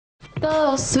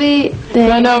Those sweet things.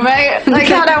 I know, right? Like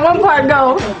how that one part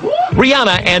go.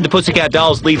 Rihanna and the Pussycat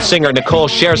Dolls lead singer Nicole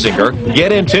Scherzinger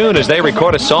get in tune as they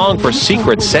record a song for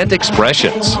Secret Scent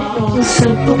Expressions.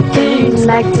 Simple things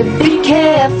like to be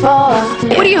careful.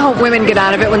 What do you hope women get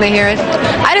out of it when they hear it?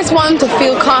 I just want them to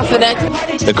feel confident.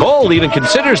 Nicole even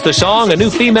considers the song a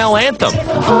new female anthem.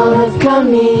 All a girl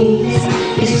needs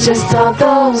is just all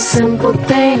those simple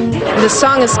things. The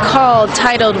song is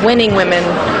titled Winning Women,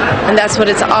 and that's what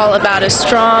it's all about, is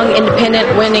strong,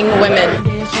 independent, winning women.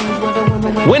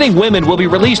 Winning Women will be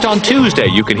released on Tuesday.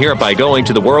 You can hear it by going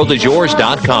to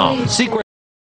theworldisyours.com.